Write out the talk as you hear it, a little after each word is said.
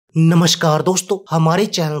नमस्कार दोस्तों, हमारे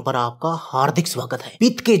चैनल पर आपका हार्दिक स्वागत है।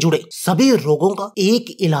 पित्त के जुड़े सभी रोगों का एक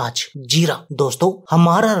इलाज जीरा। दोस्तों,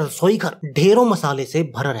 हमारा रसोई घर ढेरों मसाले से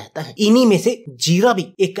भरा रहता है। इन्हीं में से जीरा भी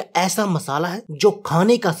एक ऐसा मसाला है जो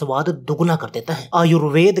खाने का स्वाद दुगना कर देता है।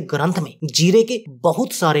 आयुर्वेद ग्रंथ में जीरे के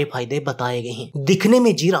बहुत सारे फायदे बताए गए हैं। दिखने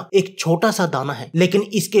में जीरा एक छोटा सा दाना है, लेकिन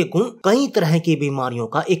इसके गुण कई तरह की बीमारियों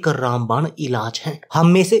का एक रामबाण इलाज है। हम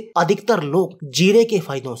में से अधिकतर लोग जीरे के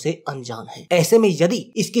फायदों से अनजान हैं। ऐसे में यदि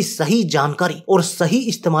इसकी सही जानकारी और सही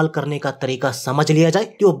इस्तेमाल करने का तरीका समझ लिया जाए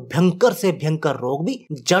तो भयंकर से भयंकर रोग भी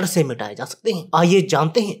जड़ से मिटाए जा सकते हैं। आइए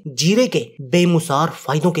जानते हैं जीरे के बेमिसाल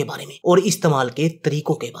फायदों के बारे में और इस्तेमाल के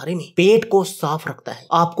तरीकों के बारे में। पेट को साफ रखता है।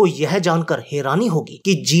 आपको यह जानकर हैरानी होगी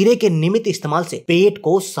कि जीरे के नियमित इस्तेमाल से पेट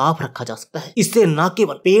को साफ रखा जा सकता है। इससे न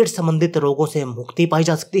केवल पेट संबंधित रोगों से मुक्ति पाई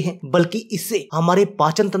जा सकती है, बल्कि इससे हमारे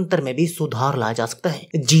पाचन तंत्र में भी सुधार लाया जा सकता है।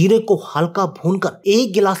 जीरे को हल्का भूनकर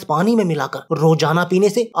 1 गिलास पानी में मिलाकर रोजाना पीने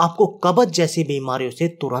से आपको कब्ज जैसी बीमारियों से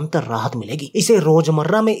तुरंत राहत मिलेगी। इसे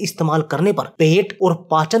रोजमर्रा में इस्तेमाल करने पर पेट और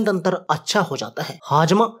पाचन तंत्र अच्छा हो जाता है।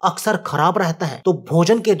 हाजमा अक्सर खराब रहता है, तो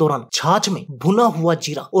भोजन के दौरान छाछ में भुना हुआ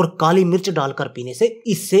जीरा और काली मिर्च डालकर पीने से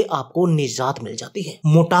इससे आपको निजात मिल जाती है।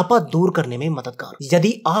 मोटापा दूर करने में मददगार।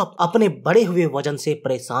 यदि आप अपने बढ़े हुए वजन से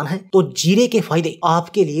परेशान हैं, तो जीरे के फायदे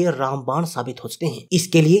आपके लिए रामबाण साबित हो सकते हैं।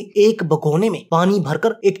 इसके लिए एक भगोने में पानी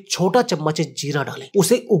भरकर एक छोटा चम्मच जीरा डालें,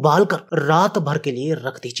 उसे उबालकर रात भर के लिए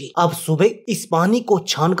रख दीजिए। अब सुबह इस पानी को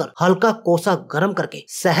छानकर हल्का कोसा गर्म करके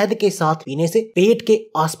शहद के साथ पीने से पेट के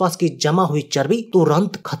आसपास की जमा हुई चर्बी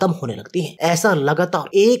तुरंत खत्म होने लगती है। ऐसा लगातार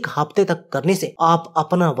 1 हफ्ते तक करने से आप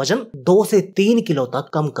अपना वजन 2 से 3 किलो तक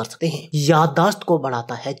कम कर सकते हैं। याददाश्त को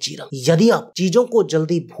बढ़ाता है जीरा। यदि आप चीजों को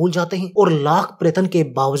जल्दी भूल जाते हैं और लाख प्रयत्न के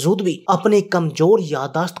बावजूद भी अपने कमजोर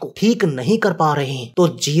याददाश्त को ठीक नहीं कर पा रहे हैं, तो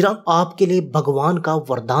जीरा आपके लिए भगवान का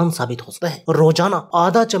वरदान साबित हो सकता है। रोजाना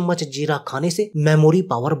आधा चम्मच जीरा खाने से मेमोरी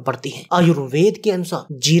पावर बढ़ती है। आयुर्वेद के अनुसार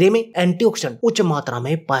जीरे में एंटीऑक्सीडेंट उच्च मात्रा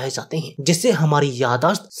में पाए जाते हैं, जिससे हमारी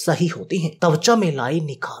याददाश्त सही होती है। त्वचा में लाई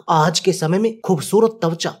निखार। आज के समय में खूबसूरत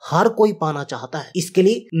त्वचा हर कोई पाना चाहता है। इसके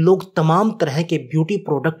लिए लोग तमाम तरह के ब्यूटी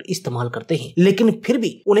प्रोडक्ट इस्तेमाल करते हैं, लेकिन फिर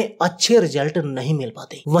भी उन्हें अच्छे रिजल्ट नहीं मिल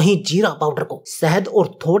पाते। वहीं जीरा पाउडर को शहद और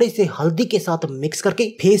थोड़े से हल्दी के साथ मिक्स करके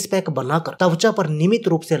फेस पैक बनाकर त्वचा पर नियमित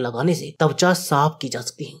रूप से लगाने से त्वचा साफ की जा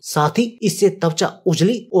सकती है। साथ ही इससे त्वचा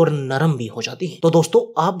उजली और नरम भी हो जाती है। तो दोस्तों,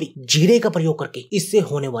 आप भी जीरे का प्रयोग करके इससे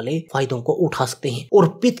होने वाले फायदों को उठा सकते हैं और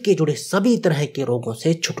पित्त के जुड़े सभी तरह के रोगों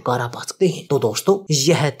से छुटकारा पा सकते हैं। तो दोस्तों,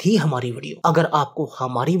 यह थी हमारी वीडियो। अगर आपको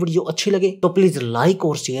हमारी वीडियो अच्छी लगे तो प्लीज लाइक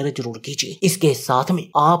और शेयर जरूर कीजिए। इसके साथ में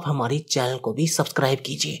आप हमारे चैनल को भी सब्सक्राइब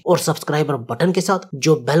कीजिए और सब्सक्राइबर बटन के साथ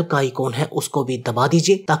जो बेल का आइकॉन है उसको भी दबा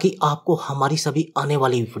दीजिए, ताकि आपको हमारी सभी आने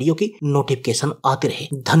वाली वीडियो की नोटिफिकेशन आती रहे।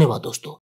 धन्यवाद दोस्तों।